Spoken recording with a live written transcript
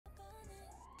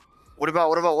What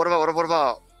about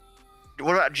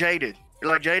Jaded? You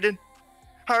like Jaded?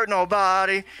 Hurt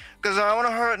nobody, cause I don't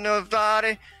wanna hurt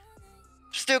nobody.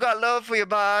 Still got love for your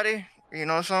body. You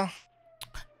know what I'm saying?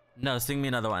 No, sing me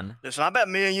another one. Listen, I bet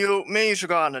me and you should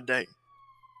go out on a date.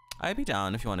 I'd be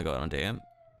down if you want to go on a date.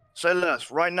 Say less.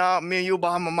 Right now, me and you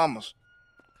behind my mama's.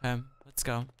 Okay, let's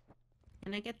go.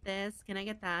 Can I get this? Can I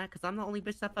get that? Cause I'm the only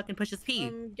bitch that fucking pushes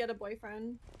P. Get a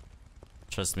boyfriend.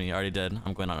 Trust me, I already did.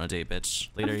 I'm going on a date, bitch.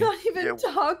 Later. I'm not even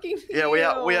talking to you.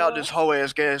 Yeah, we out this whole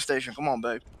ass gas station. Come on,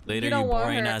 babe. Later, you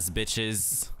boring ass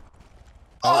bitches.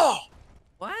 Oh!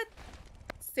 What?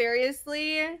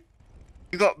 Seriously?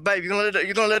 You gonna let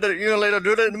her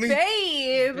do that to me?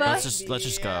 Babe! Let's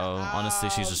just go. Honestly,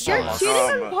 she's just You're jealous.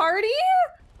 cheating on Party?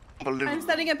 I'm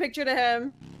sending a picture to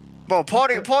him. Bro,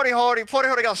 Party Hardy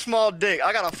got small dick.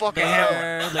 I got a fucking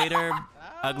hammer. Later,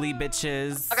 ugly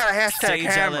bitches. I got a hashtag Stay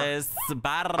hammer. jealous.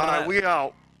 Alright, we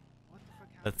out.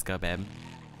 Let's go, babe.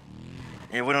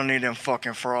 Yeah, we don't need them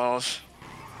fucking frauds.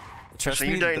 Trust So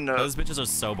me, you dating those bitches are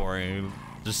so boring.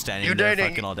 Just standing there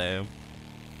fucking all day.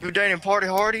 You dating Party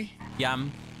Hardy? Yeah.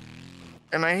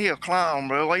 Hey man, he a clown,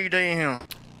 bro. Why you dating him?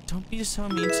 Don't be so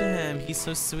mean to him. He's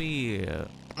so sweet.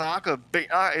 Nah, I could be.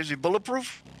 Is he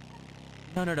bulletproof?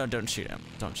 No, don't shoot him.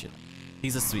 Don't shoot him.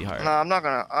 He's a sweetheart. Nah, I'm not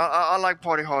gonna. I like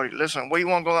Party Hardy. Listen, where you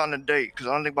wanna go out on a date? Cause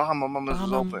I don't think behind my mama's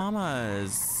is open.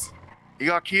 Mama's. You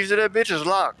got keys to that bitch? It's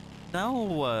locked.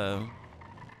 No.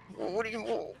 What do you?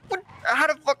 What? How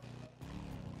the fuck?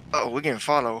 Oh, we getting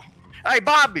followed. Hey,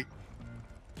 Bobby.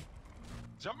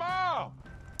 Jamal.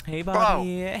 Hey,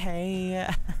 Bobby. Hey.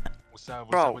 What's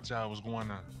up? What's going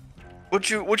on? What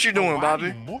you doing, why Bobby? Are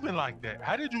you moving like that?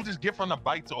 How did you just get from the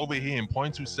bike to over here in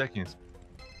 0.2 seconds?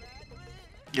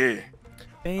 Yeah.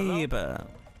 Babe. Hello?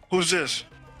 Who's this?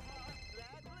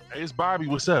 Hey, it's Bobby.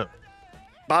 What's up?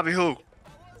 Bobby who?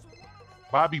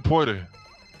 Bobby Porter.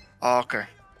 Oh, okay.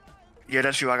 Yeah,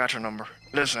 that's you. I got your number.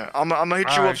 Listen, I'm gonna hit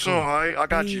you up soon, all right? I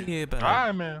got you. All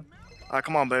right, man. All right,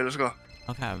 come on, babe. Let's go.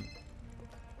 Okay.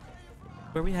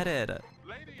 Where we headed?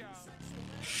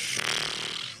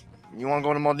 You wanna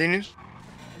go to Maldini's?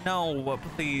 No,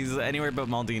 please. Anywhere but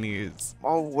Maldini's.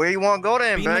 Oh, where you wanna go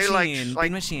then, Bean babe? machine. Like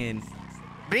Bean machine.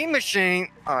 Bean machine.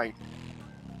 All right.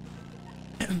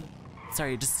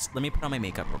 Sorry, just let me put on my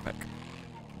makeup real quick.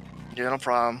 Yeah, no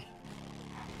problem.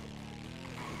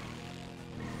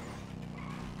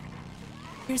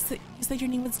 You said your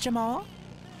name was Jamal?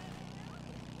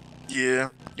 Yeah,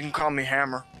 you can call me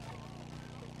Hammer.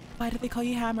 Why do they call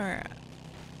you Hammer?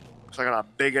 Cause I got a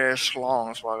big ass schlong.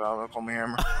 That's why they call me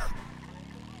Hammer.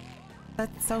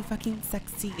 That's so fucking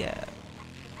sexy.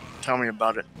 Tell me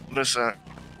about it. Listen,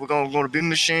 we're gonna go to Bean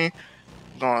Machine.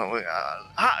 You know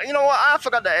what? I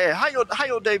forgot to ask. How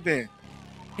your day been?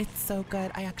 It's so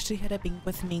good. I actually had a bink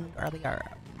with Ming earlier.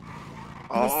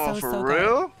 Oh, so, for so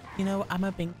real? Good. You know, I'm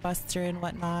a bink buster and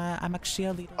whatnot. I'm actually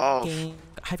a leader Oh. of the gang.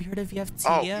 Have you heard of VFT?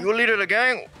 Oh, you a leader of the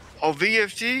gang? Oh,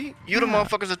 VFT? You the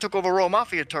motherfuckers that took over Royal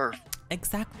Mafia turf.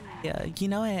 Exactly. Yeah, you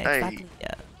know it. Hey. Exactly.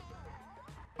 Yeah.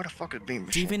 Where the fuck is Bean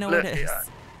Machine? Do you even know where it is?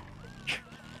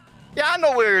 Yeah, I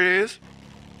know where it is.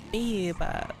 Babe, you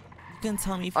can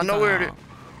tell me if you I know don't where it is.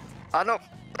 I know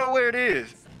where it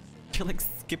is. You're like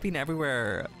skipping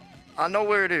everywhere. I know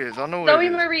where it is. I know where Zoe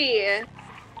it is. Marie.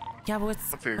 Yeah, but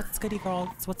what's goody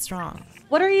girls? What's wrong?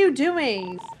 What are you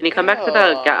doing? Can you come back to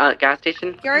the gas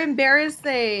station? You're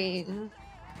embarrassing.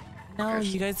 No,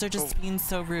 you guys are just being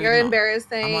so rude. You're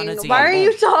embarrassing. I'm on a date. Why are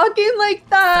you talking like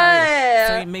that?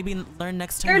 Sorry, maybe learn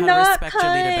next time You're how to not respect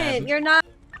your leader, babe. kind. You're not.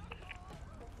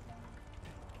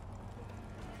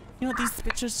 You know, these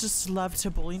bitches just love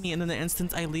to bully me, and in the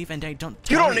instant I leave and I don't.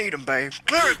 You don't need them, babe.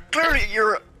 Clearly,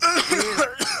 you're a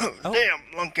damn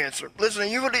lung cancer. Listen,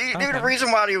 you're the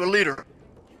reason why you're a leader.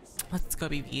 Let's go,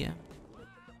 baby.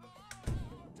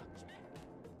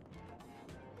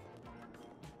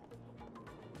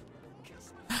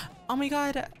 Oh my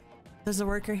god, there's a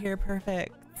worker here.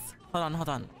 Perfect. Hold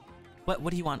on.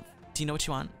 What do you want? Do you know what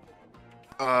you want?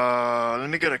 Let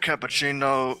me get a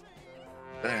cappuccino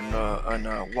and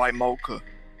a white mocha.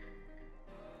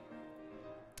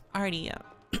 Alrighty.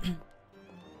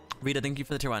 Rita, thank you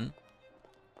for the tier 1.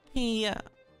 Hey,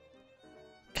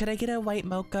 could I get a white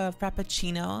mocha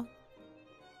frappuccino?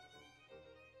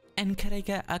 And could I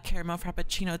get a caramel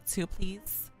frappuccino too,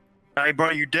 please? Hey,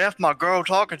 bro, you deaf? My girl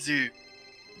talking to you.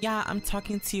 Yeah, I'm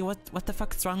talking to you. What the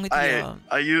fuck's wrong with you?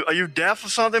 Are you deaf or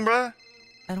something, bro?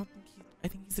 I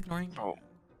think he's ignoring me. Oh,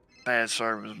 bad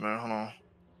service, man. Hold on.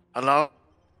 Hello?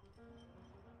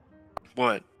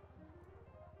 What?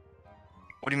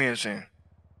 What do you mean it's in?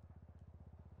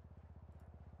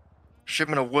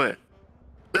 Shipment of what?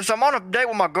 Listen, I'm on a date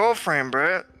with my girlfriend,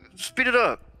 bruh. Speed it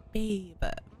up. Babe.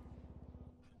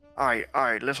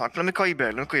 Alright, listen, let me call you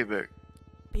back.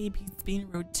 Babe, he's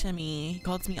being rude to me. He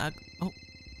called me ugly. Oh,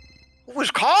 Who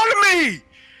was calling me?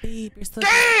 babe, you're so...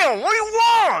 Damn, what do you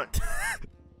want?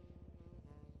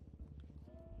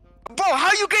 Bro,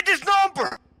 how you get this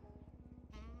number?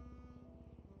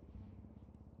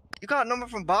 You got a number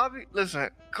from Bobby? Listen,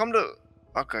 come to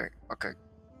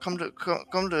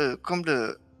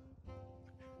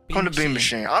Beam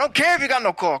Machine. I don't care if you got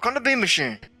no car. Come to Beam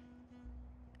Machine.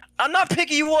 I'm not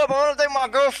picking you up. I want to take my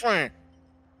girlfriend.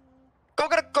 Go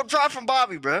get a drive from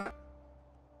Bobby, bro.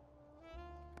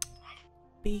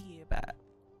 Babe.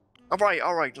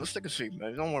 All right. Let's take a seat,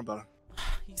 man. Don't worry about it.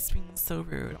 He's being so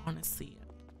rude, honestly.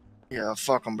 Yeah,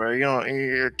 fuck him, bro. You know,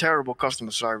 you're terrible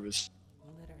customer service.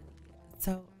 Literally.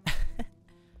 So,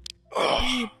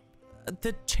 babe,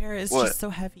 the chair is just so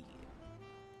heavy.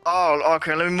 Oh,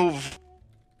 okay. Let me move.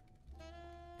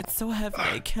 It's so heavy,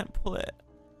 I can't pull it.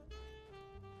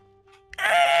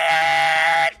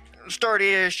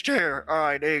 Sturdy-ass chair. All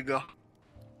right, there you go.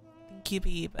 Thank you,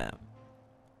 babe.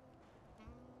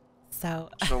 So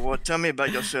what? Tell me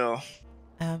about yourself.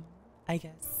 I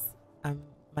guess,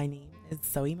 my name is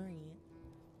Zoey Marie.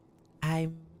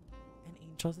 I'm an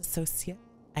Angel's associate.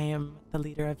 I am the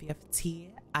leader of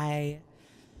EFT.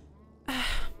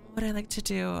 What I like to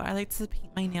do, I like to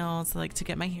paint my nails. I like to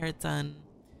get my hair done,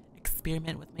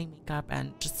 experiment with my makeup,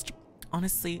 and just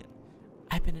honestly,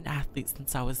 I've been an athlete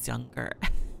since I was younger.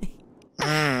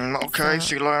 Okay,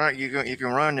 so you learn you can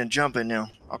run and jump in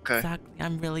now. Okay. Exactly.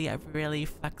 I'm really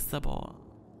flexible.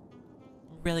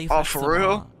 Really Oh, flexible. for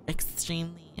real?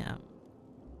 Extremely.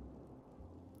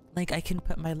 Like I can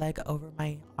put my leg over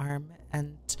my arm,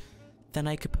 and then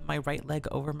I could put my right leg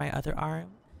over my other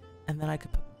arm, and then I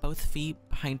could put both feet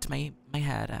behind my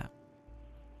head.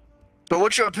 So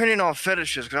what's your opinion on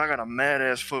fetishes? Because I got a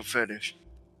mad-ass foot fetish.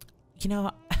 You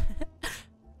know,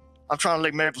 I'm trying to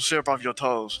lick maple syrup off your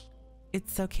toes.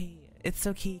 it's okay. It's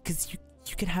okay, because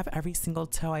you can have every single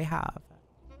toe I have.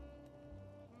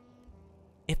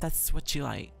 If that's what you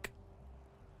like.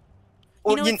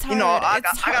 Well, you know, I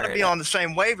gotta be on the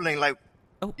same wavelength. Like,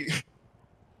 oh.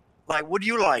 Like, what do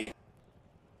you like?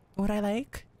 What I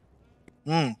like?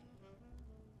 I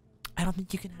don't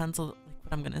think you can handle like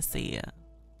what I'm gonna say.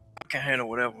 I can handle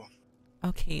whatever.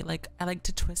 Okay, like I like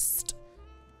to twist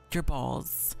your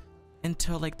balls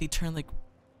until like they turn like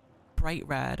bright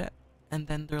red, and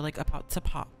then they're like about to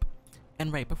pop.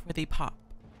 And right before they pop,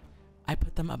 I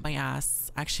put them up my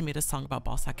ass. I actually made a song about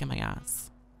ball sack in my ass.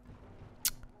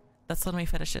 That's one of my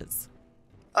fetishes.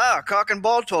 Ah, cock and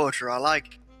ball torture. I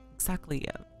like. Exactly.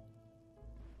 Yeah.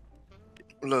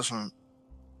 Listen,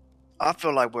 I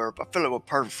feel like we're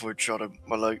perfect for each other,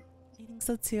 but like. I think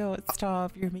so too.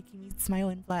 Stop. You're making me smile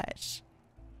and blush.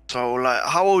 So like,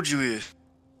 how old you is?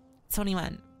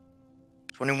 21.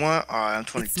 21. All right, I'm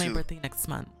 22. It's my birthday next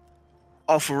month.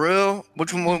 Oh, for real?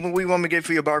 Which one? What you want me to get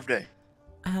for your birthday?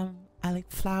 I like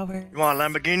flowers. You want a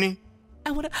Lamborghini?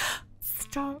 I wanna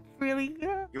stop. Really?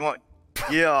 You want?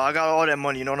 Yeah, I got all that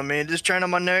money. You know what I mean? This chain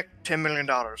on my neck, $10 million.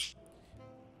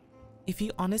 If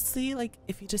you honestly, like,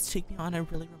 if you just take me on a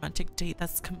really romantic date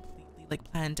that's completely, like,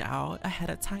 planned out ahead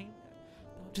of time,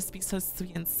 it would just be so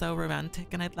sweet and so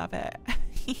romantic, and I'd love it.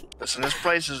 Listen, this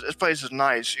place is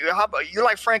nice. You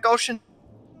like Frank Ocean?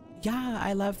 Yeah,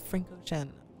 I love Frank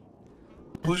Ocean.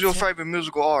 Who's your favorite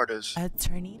musical artist? A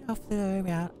tornado flew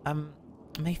around.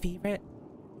 My favorite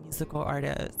musical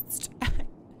artist.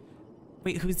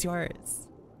 Wait, who's yours?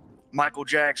 Michael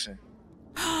Jackson.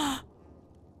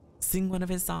 Sing one of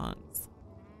his songs.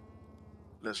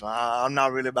 Listen, I'm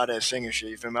not really about that singing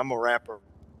shit, you feel me? I'm a rapper.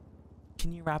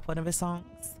 Can you rap one of his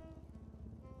songs?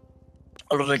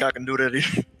 I don't think I can do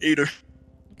that either.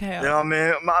 Okay. You know what I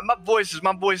mean? My voice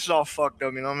is all fucked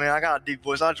up, you know what I mean? I got a deep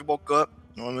voice. I just woke up,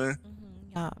 you know what I mean?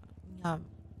 Yeah.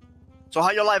 So how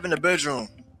your life in the bedroom?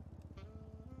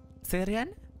 Say it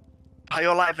again? How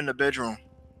your life in the bedroom?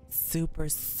 Super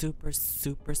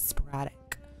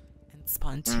sporadic and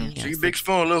spontaneous. So you big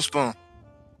spoon or little spoon?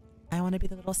 I want to be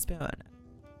the little spoon.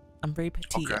 I'm very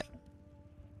petite. Okay.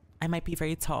 I might be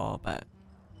very tall, but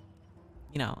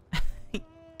you know,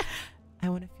 I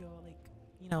want to feel like,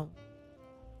 you know,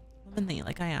 womanly,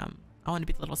 like I am. I want to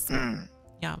be the little spoon.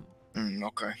 Yeah.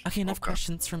 Okay. Okay, enough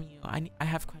questions from you. I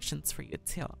have questions for you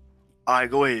too.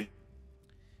 Alright, go ahead.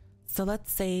 So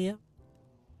let's say,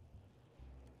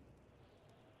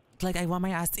 like, I want my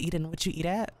ass eaten. Would you eat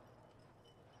it?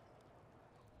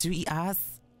 Do you eat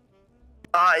ass?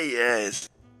 Ah, yes.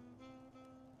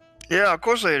 Yeah, of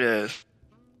course it is.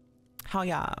 Hell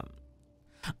yeah.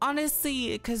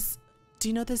 Honestly, because do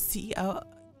you know the CEO?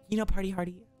 You know Party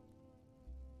Hardy?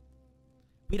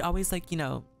 We'd always, like, you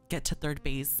know, get to third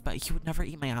base, but he would never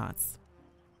eat my ass.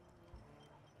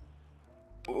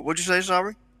 What'd you say,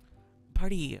 sorry?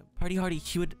 Party hardy.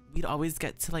 We'd always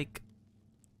get to like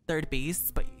third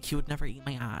base, but he would never eat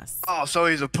my ass. Oh, so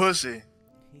he's a pussy.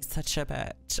 He's such a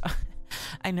bitch.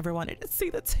 I never wanted to say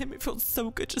that to him. It feels so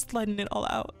good just letting it all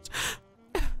out.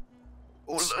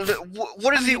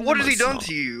 What is he? What has he done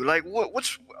to you? Like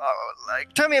what's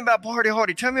like? Tell me about Party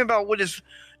Hardy. Tell me about what this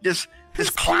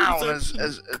clown has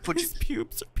put you. His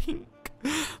pubes are pink,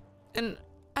 and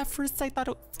at first I thought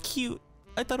it was cute.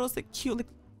 I thought it was like cute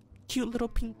little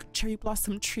pink cherry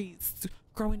blossom trees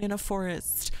growing in a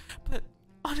forest. But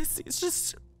honestly, it's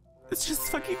just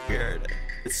fucking weird.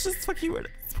 It's just fucking weird.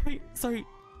 Sorry,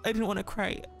 I didn't want to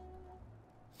cry.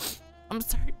 I'm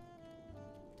sorry.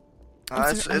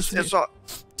 It's all.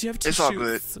 Do you have tissues? It's all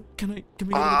good. Can we go to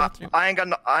the bathroom? I ain't got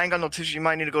no tissue. You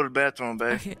might need to go to the bathroom,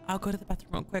 babe. Okay, I'll go to the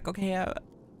bathroom real quick. Okay.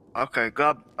 Okay,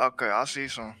 go. Okay, I'll see you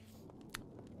soon.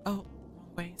 Oh,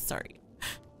 wrong way. Sorry.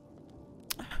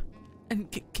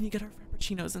 And can you get our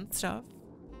frappuccinos and stuff?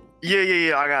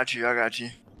 Yeah. I got you.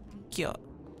 Thank you.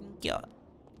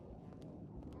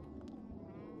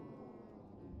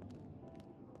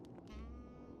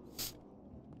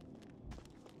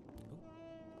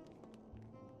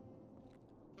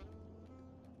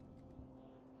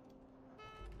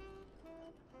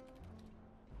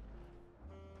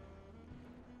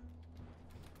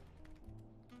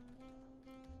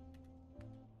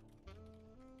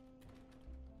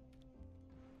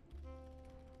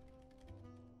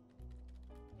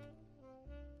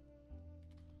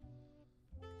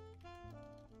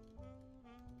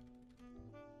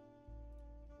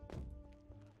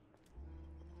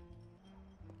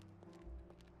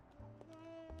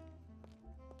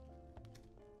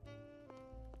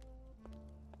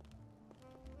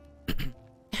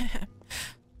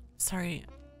 Sorry.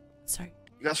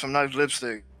 You got some nice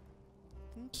lipstick.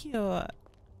 Thank you.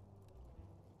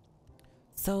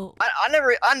 So I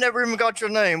never even got your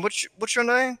name. What's your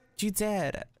name? you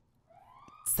did.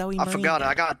 Zoey Marie. I forgot it.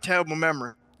 I got a terrible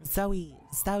memory. Zoey.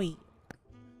 Zoey.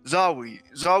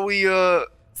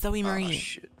 Zoey Marie. Oh,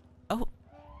 shit. Oh.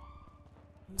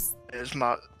 It's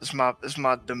my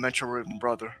dementia-ridden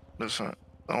brother. Listen,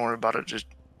 don't worry about it. Just.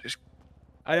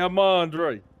 Hey, I'm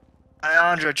Andre. Hey,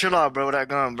 Andre, chill out, bro, with that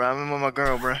gun, bro. I'm with my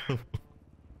girl, bro.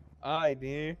 Alright,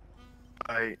 then.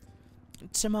 Alright.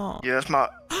 Jamal. Yeah, that's my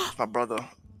brother.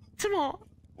 Jamal.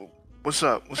 What's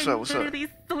up? I'm literally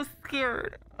so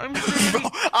scared. I'm Bro,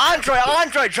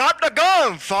 Andre, drop the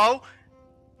gun, fo.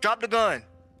 Drop the gun.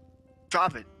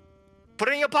 Drop it. Put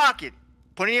it in your pocket.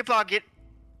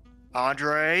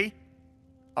 Andre.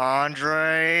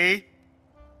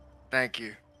 Thank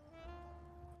you.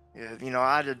 Yeah,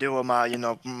 I had to deal with my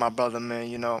brother,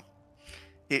 man,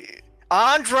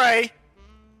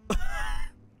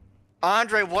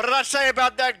 Andre, what did I say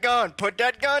about that gun? Put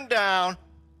that gun down.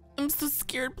 I'm so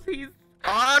scared, please.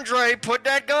 Andre, put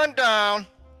that gun down.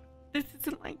 This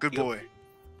isn't like Good you. boy.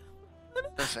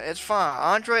 Listen, it's fine.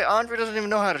 Andre doesn't even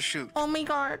know how to shoot. Oh my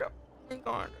god.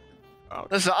 Oh.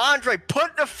 Listen, Andre,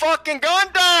 put the fucking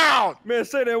gun down. Man,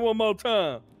 say that one more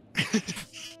time.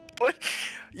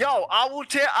 Yo, I'll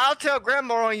tell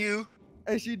grandma on you.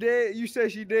 Hey, she dead? You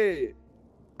said she dead.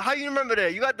 How you remember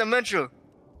that? You got dementia.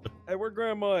 Hey, where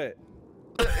grandma at?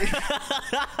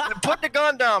 Put the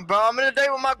gun down, bro. I'm in a date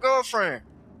with my girlfriend.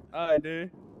 Alright, then.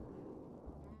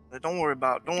 Don't worry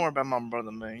about my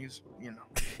brother, man. He's,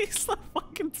 He's so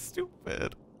fucking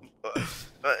stupid.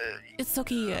 It's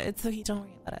okay. Don't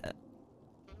worry about it.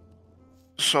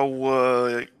 So,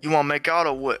 you want to make out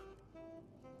or what?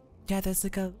 Yeah, there's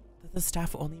like the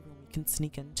staff only room we can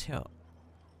sneak into.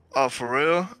 Oh, for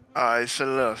real? Alright, say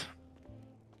less.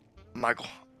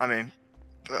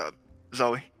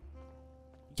 Zoey.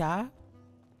 Yeah?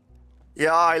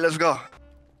 Yeah, alright, let's go.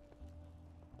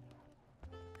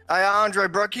 Hey, Andre,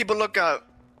 bro, keep a lookout.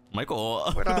 Michael.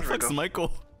 Where'd Where the Andre fuck's go?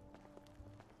 Michael?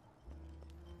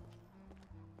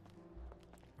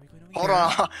 Hold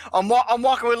on, I'm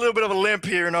walking with a little bit of a limp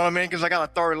here, you know what I mean? Because I got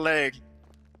a third leg.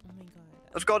 Oh my god.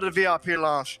 Let's go to the VIP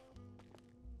lounge.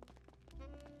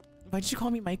 Why did you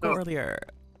call me Michael earlier?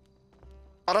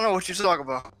 I don't know what you're talking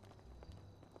about.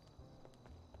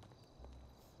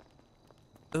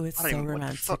 Oh, it's I don't so even know what the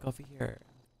romantic fuck- over here.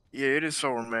 Yeah, it is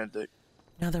so romantic.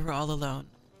 Now that we're all alone,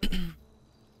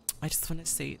 I just want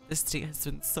to say this day has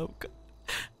been so good.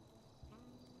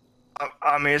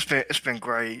 I mean, it's been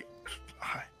great.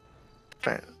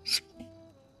 It's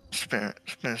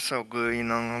been so good,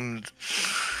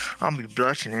 I'm be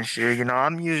blushing and shit,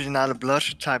 I'm usually not a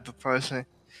blusher type of person.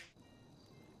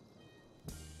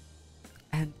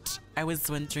 And I was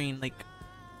wondering, like,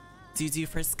 Do you do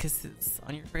first kisses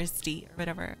on your first date or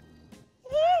whatever?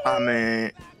 I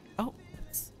mean, Oh.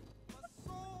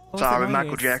 What was sorry, the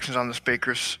Michael noise? Jackson's on the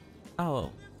speakers.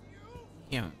 Oh.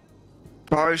 Yeah.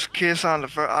 First kiss on the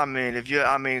first. I mean, if you,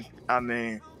 I mean,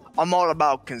 I'm all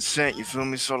about consent. You feel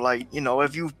me? So like, you know,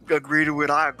 if you agree to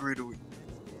it, I agree to it.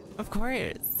 Of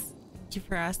course. Thank you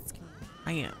for asking.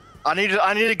 I am. I need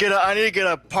to get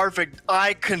a perfect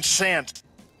I consent.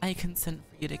 I consent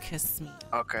for you to kiss me.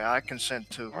 Okay, I consent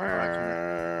too.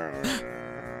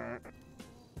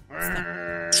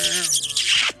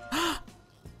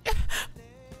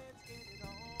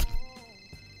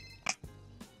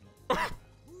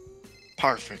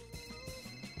 Perfect.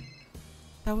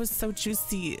 That was so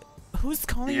juicy. Who's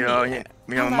calling me? Yeah,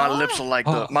 my Hello? lips are like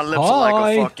my lips are like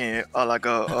Hi. a fucking like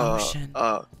An ocean.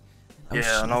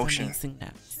 yeah, an of ocean.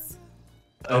 amazingness.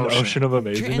 An ocean of You're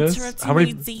amazingness. interrupting How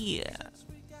many? my date.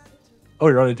 Oh,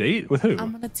 you're on a date with who?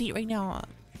 I'm on a date right now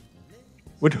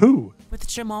With who? with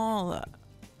Jamal.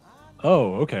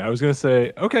 Oh, okay. I was gonna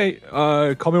say, okay.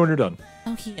 Call me when you're done.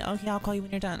 Okay, I'll call you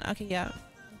when you're done. Okay, yeah.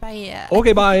 Bye.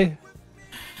 Okay, bye.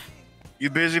 You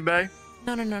busy, babe?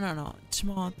 No.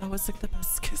 Jamal, that was like the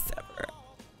best kiss ever.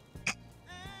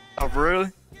 Oh, really?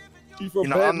 She from You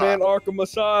know, I'm Batman not- Arkham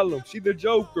Asylum. She the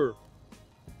Joker.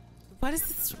 What is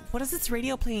this? What is this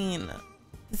radio playing?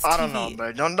 This I don't know, TV?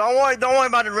 babe. Don't worry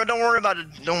about it. Don't worry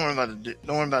about the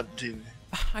TV.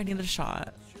 I need a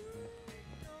shot.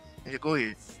 Yeah, go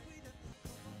ahead.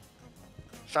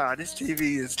 Sorry, this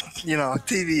TV is,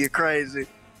 TV is crazy.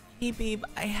 Hey babe,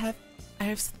 I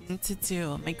have something to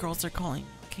do. My girls are calling.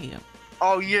 Okay.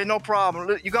 Oh yeah, no problem.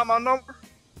 Look, you got my number?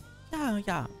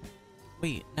 Yeah.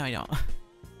 Wait, no I don't.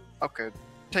 Okay,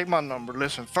 take my number.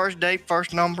 Listen, first date,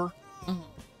 first number. Mhm.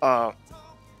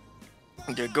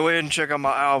 Yeah, go ahead and check out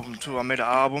my album too. I made an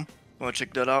album. Wanna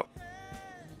check that out?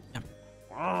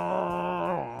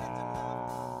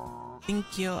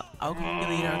 Thank you. I'll call you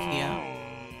later, okay? Yeah.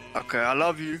 Okay, I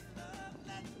love you.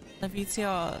 Love you too.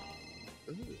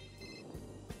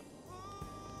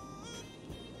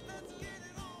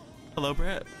 Hello,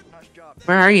 Brett. Nice job.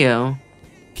 Where are you?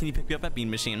 Can you pick me up at Bean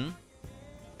Machine?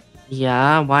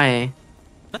 Yeah, why?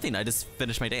 Nothing. I just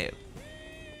finished my date.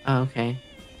 Oh, okay.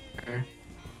 Sure.